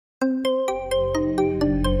Well,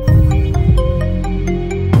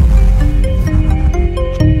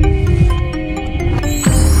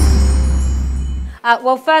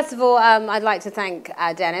 first of all, I'd like to thank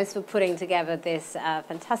Dennis for putting together this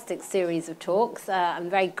fantastic series of talks.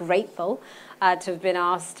 I'm very grateful to have been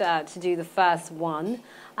asked to do the first one.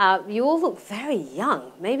 You all look very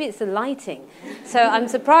young. Maybe it's the lighting. So I'm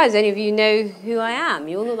surprised any of you know who I am.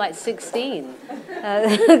 You all look like 16.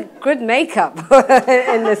 Good makeup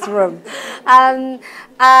in this room. I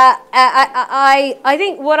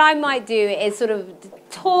think what I might do is sort of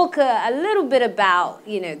talk a little bit about,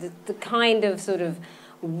 you know, the kind of sort of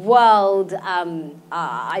world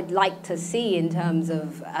I'd like to see in terms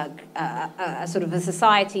of a sort of a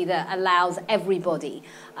society that allows everybody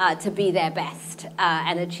to be their best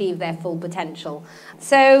and achieve their full potential.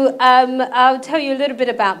 So I'll tell you a little bit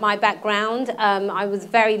about my background. I was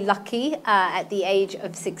very lucky at the age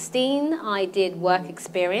of 16. I did work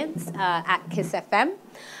experience at KISS FM.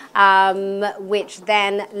 Which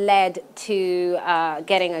then led to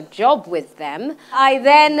getting a job with them. I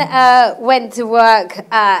then went to work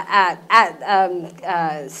at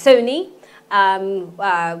Sony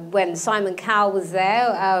when Simon Cowell was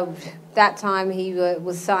there. That time he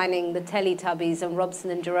was signing the Teletubbies and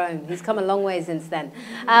Robson and Jerome. He's come a long way since then.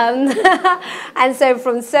 And so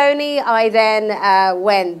from Sony, I then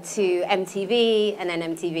went to MTV, and then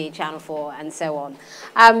MTV, Channel 4, and so on.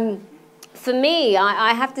 For me,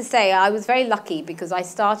 I have to say, I was very lucky because I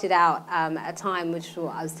started out at a time, which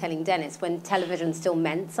I was telling Dennis, when television still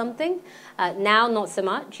meant something. Now, not so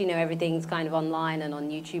much. You know, everything's kind of online and on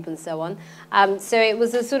YouTube and so on. So it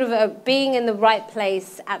was a sort of being in the right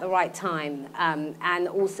place at the right time, and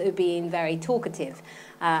also being very talkative.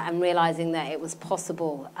 And realizing that it was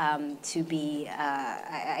possible to be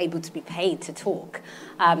able to be paid to talk.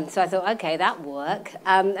 So I thought, okay, that work.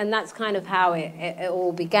 And that's kind of how it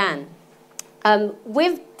all began.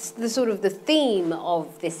 With the sort of the theme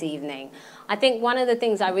of this evening, I think one of the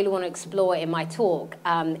things I really want to explore in my talk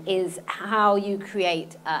is how you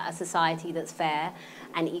create a society that's fair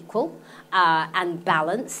and equal and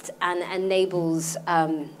balanced and enables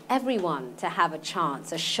everyone to have a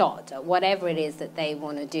chance, a shot at whatever it is that they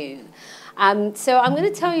want to do. So I'm going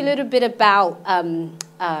to tell you a little bit about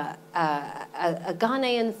a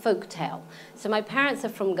Ghanaian folktale. So my parents are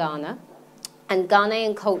from Ghana. And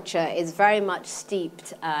Ghanaian culture is very much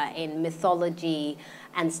steeped in mythology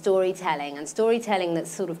and storytelling that's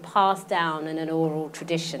sort of passed down in an oral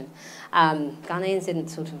tradition. Ghanaians didn't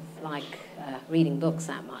sort of like reading books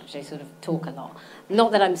that much. They sort of talk a lot.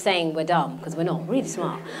 Not that I'm saying we're dumb, because we're not, really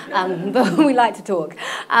smart, but we like to talk.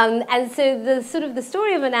 And so the sort of the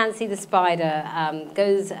story of Anansi the spider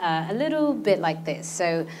goes a little bit like this.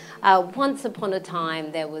 So once upon a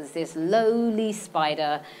time, there was this lowly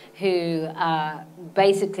spider who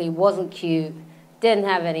basically wasn't cute, didn't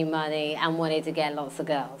have any money, and wanted to get lots of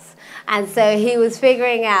girls. And so he was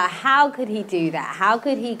figuring out how could he do that? How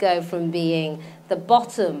could he go from being the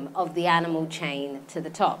bottom of the animal chain to the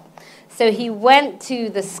top? So he went to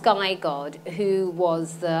the sky god, who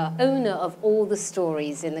was the owner of all the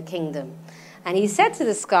stories in the kingdom. And he said to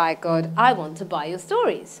the sky god, I want to buy your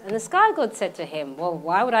stories. And the sky god said to him, well,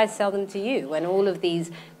 why would I sell them to you when all of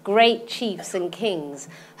these great chiefs and kings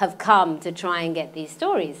have come to try and get these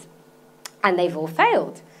stories? And they've all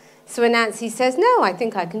failed. So Anansi says, no, I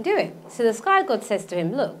think I can do it. So the sky god says to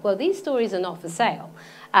him, look, well, these stories are not for sale.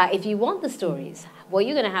 If you want the stories, what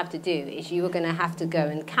you're going to have to do is you are going to have to go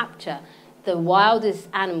and capture the wildest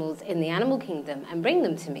animals in the animal kingdom and bring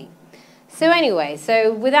them to me. So anyway,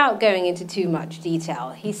 so without going into too much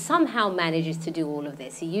detail, he somehow manages to do all of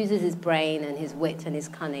this. He uses his brain and his wit and his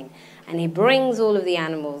cunning, and he brings all of the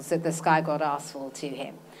animals that the sky god asked for to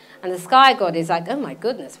him. And the sky god is like, oh my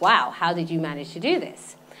goodness, wow, how did you manage to do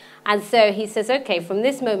this? And so he says, okay, from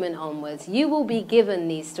this moment onwards, you will be given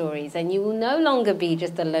these stories, and you will no longer be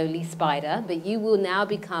just a lowly spider, but you will now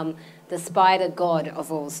become the spider god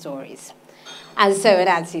of all stories. And so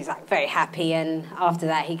Anansi's like very happy, and after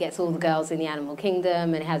that he gets all the girls in the animal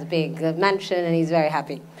kingdom, and he has a big mansion, and he's very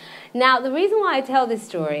happy. Now, the reason why I tell this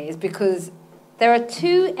story is because there are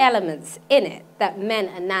two elements in it that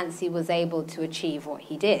meant Anansi was able to achieve what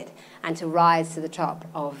he did and to rise to the top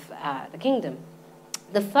of the kingdom.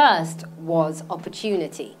 The first was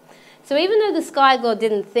opportunity. So even though the sky god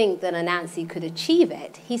didn't think that Anansi could achieve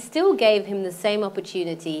it, he still gave him the same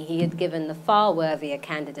opportunity he had given the far worthier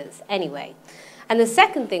candidates anyway. And the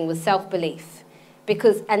second thing was self-belief,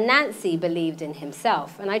 because Anansi believed in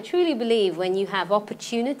himself. And I truly believe when you have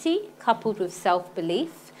opportunity coupled with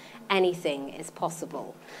self-belief, anything is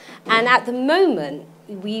possible. And at the moment,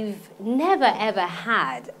 we've never, ever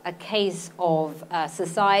had a case of a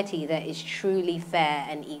society that is truly fair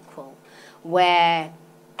and equal, where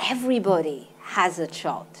everybody has a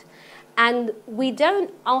shot. And we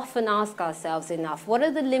don't often ask ourselves enough, what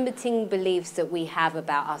are the limiting beliefs that we have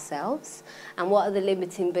about ourselves? And what are the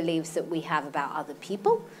limiting beliefs that we have about other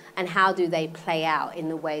people? And how do they play out in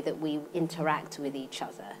the way that we interact with each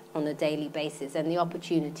other on a daily basis, and the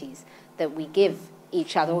opportunities that we give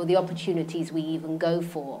each other, or the opportunities we even go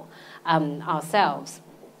for ourselves.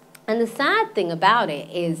 And the sad thing about it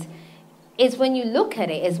is when you look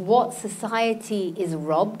at it, is what society is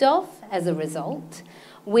robbed of as a result.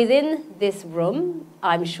 Within this room,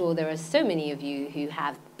 I'm sure there are so many of you who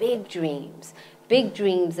have big dreams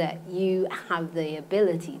that you have the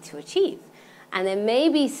ability to achieve. And there may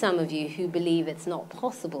be some of you who believe it's not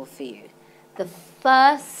possible for you. The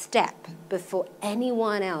first step before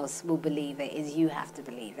anyone else will believe it is you have to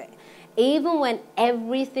believe it. Even when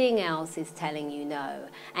everything else is telling you no,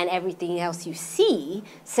 and everything else you see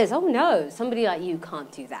says, oh no, somebody like you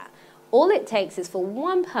can't do that. All it takes is for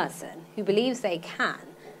one person who believes they can,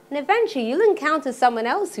 and eventually you'll encounter someone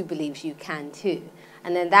else who believes you can too.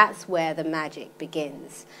 And then that's where the magic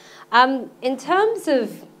begins. In terms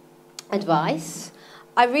of advice,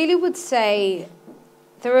 I really would say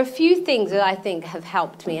there are a few things that I think have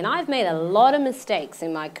helped me. And I've made a lot of mistakes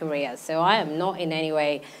in my career, so I am not in any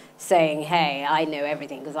way saying, hey, I know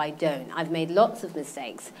everything, because I don't. I've made lots of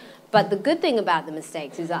mistakes. But the good thing about the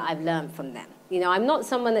mistakes is that I've learned from them. You know, I'm not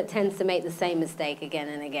someone that tends to make the same mistake again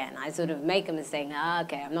and again. I sort of make a mistake,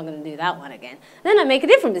 okay, I'm not going to do that one again. Then I make a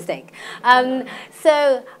different mistake.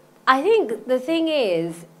 So I think the thing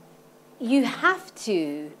is, you have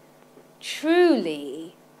to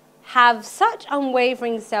truly have such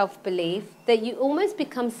unwavering self-belief that you almost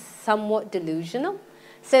become somewhat delusional,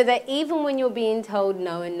 so that even when you're being told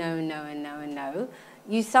no and no and no and no and no,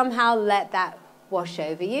 you somehow let that wash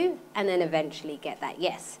over you and then eventually get that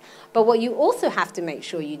yes. But what you also have to make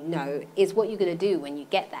sure you know is what you're going to do when you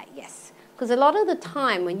get that yes. Because a lot of the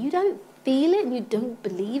time when you don't feel it and you don't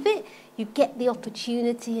believe it, you get the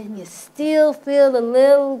opportunity and you still feel a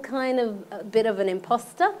little kind of a bit of an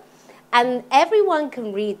imposter. And everyone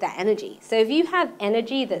can read that energy. So if you have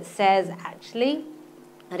energy that says, actually,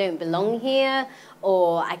 I don't belong here,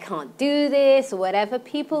 or I can't do this, or whatever,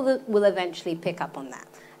 people will eventually pick up on that.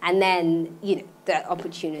 And then, you know, the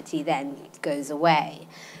opportunity then goes away.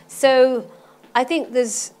 So I think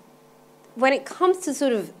when it comes to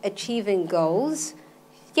sort of achieving goals,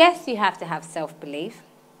 yes, you have to have self-belief.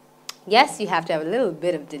 Yes, you have to have a little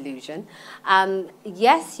bit of delusion.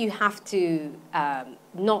 Yes, you have to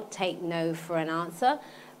not take no for an answer.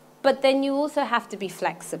 But then you also have to be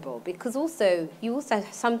flexible, because you also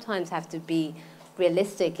sometimes have to be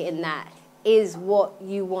realistic in that, is what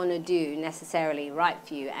you want to do necessarily right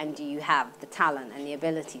for you, and do you have the talent and the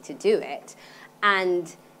ability to do it?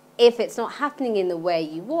 And if it's not happening in the way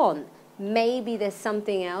you want, maybe there's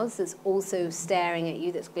something else that's also staring at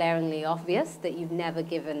you that's glaringly obvious that you've never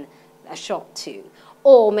given a shot to.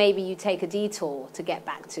 Or maybe you take a detour to get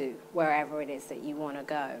back to wherever it is that you want to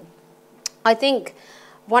go. I think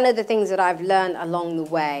one of the things that I've learned along the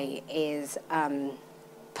way is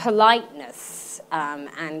politeness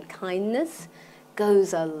and kindness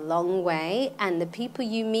goes a long way. And the people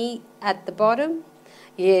you meet at the bottom,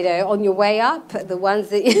 you know, on your way up, the ones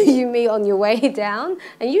that you meet on your way down,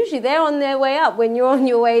 and usually they're on their way up when you're on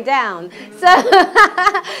your way down. So,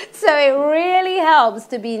 so it really helps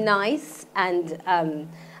to be nice and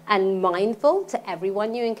mindful to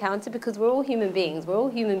everyone you encounter, because we're all human beings. We're all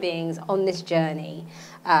human beings on this journey,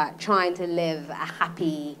 trying to live a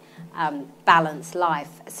happy, balanced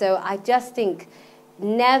life. So I just think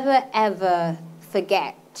never, ever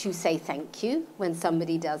forget to say thank you when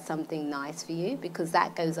somebody does something nice for you, because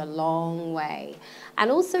that goes a long way. And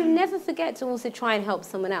also never forget to also try and help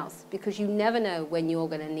someone else, because you never know when you're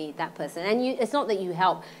going to need that person. And it's not that you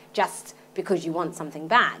help just because you want something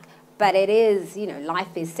back, but it is, you know,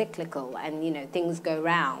 life is cyclical, and, you know, things go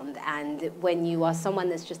round. And when you are someone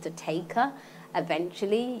that's just a taker,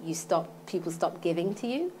 eventually people stop giving to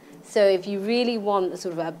you. So if you really want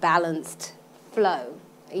sort of a balanced flow,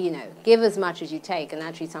 you know, give as much as you take, and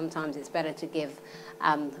actually sometimes it's better to give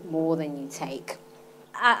more than you take.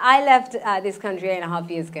 I left this country 8.5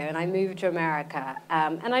 years ago, and I moved to America,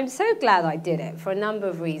 and I'm so glad I did it for a number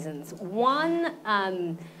of reasons. One,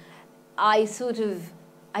 I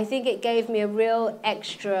think it gave me a real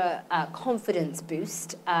extra confidence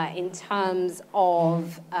boost in terms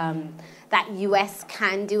of that US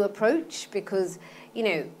can-do approach, because, you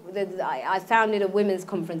know, I founded a women's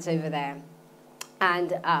conference over there.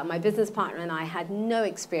 And my business partner and I had no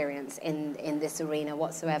experience in this arena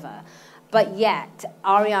whatsoever. But yet,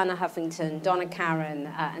 Ariana Huffington, Donna Karen,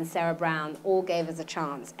 and Sarah Brown all gave us a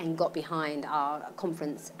chance and got behind our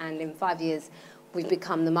conference. And in 5 years, we've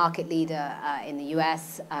become the market leader in the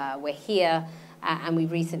US. We're here, and we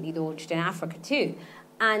recently launched in Africa too.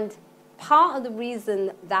 And part of the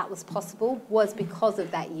reason that was possible was because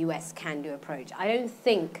of that US can-do approach. I don't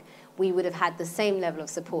think we would have had the same level of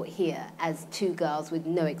support here as two girls with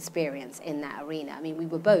no experience in that arena. I mean, we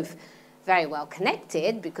were both very well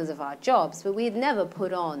connected because of our jobs, but we had never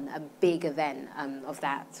put on a big event of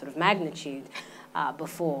that sort of magnitude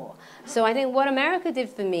before. So I think what America did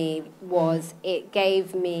for me was it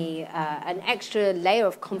gave me an extra layer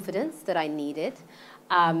of confidence that I needed.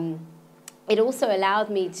 It also allowed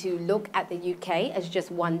me to look at the UK as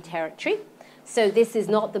just one territory. So this is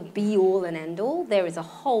not the be-all and end-all. There is a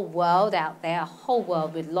whole world out there, a whole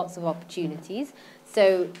world with lots of opportunities.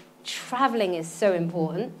 So traveling is so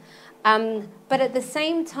important. But at the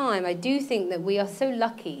same time, I do think that we are so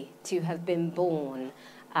lucky to have been born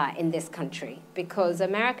in this country, because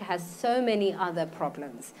America has so many other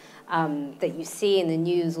problems that you see in the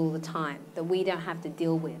news all the time that we don't have to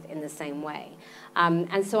deal with in the same way.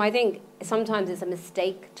 And so I think sometimes it's a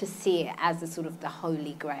mistake to see it as a sort of the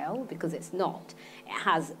holy grail, because it's not. It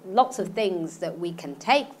has lots of things that we can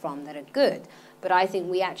take from that are good, but I think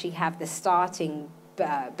we actually have the starting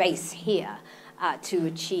base here to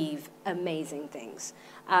achieve amazing things.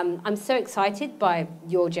 I'm so excited by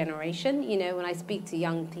your generation. You know, when I speak to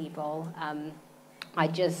young people, I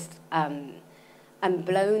just am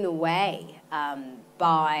blown away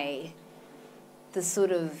by the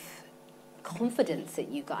sort of confidence that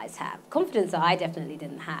you guys have. Confidence that I definitely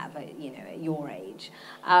didn't have, you know, at your age.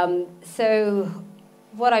 So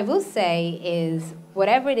what I will say is,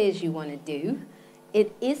 whatever it is you want to do,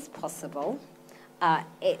 it is possible.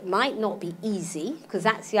 It might not be easy, because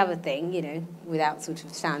that's the other thing, you know, without sort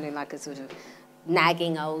of sounding like a sort of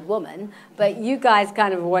nagging old woman, but you guys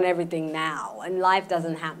kind of want everything now, and life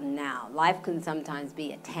doesn't happen now. Life can sometimes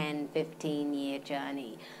be a 10, 15-year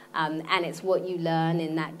journey, and it's what you learn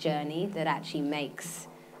in that journey that actually makes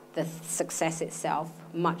the success itself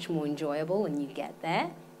much more enjoyable when you get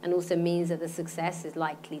there, and also means that the success is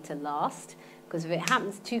likely to last, because if it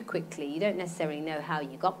happens too quickly, you don't necessarily know how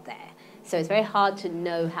you got there. So it's very hard to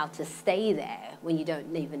know how to stay there when you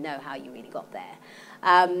don't even know how you really got there.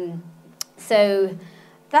 So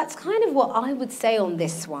that's kind of what I would say on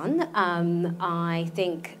this one. I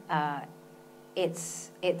think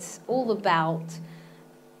it's all about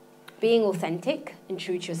being authentic and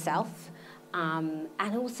true to yourself, and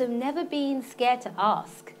also never being scared to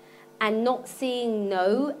ask, and not seeing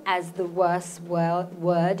no as the worst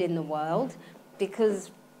word in the world,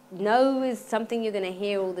 because no is something you're going to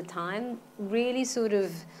hear all the time. Really sort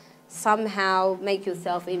of somehow make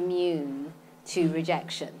yourself immune to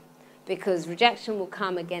rejection, because rejection will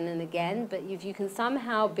come again and again, but if you can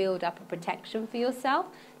somehow build up a protection for yourself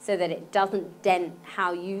so that it doesn't dent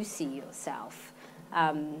how you see yourself,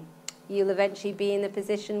 you'll eventually be in a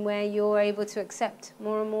position where you're able to accept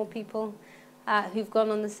more and more people who've gone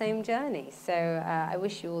on the same journey. So I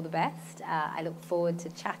wish you all the best. I look forward to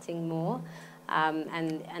chatting more.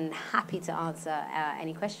 And happy to answer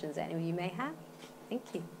any questions that any of you may have. Thank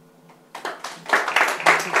you.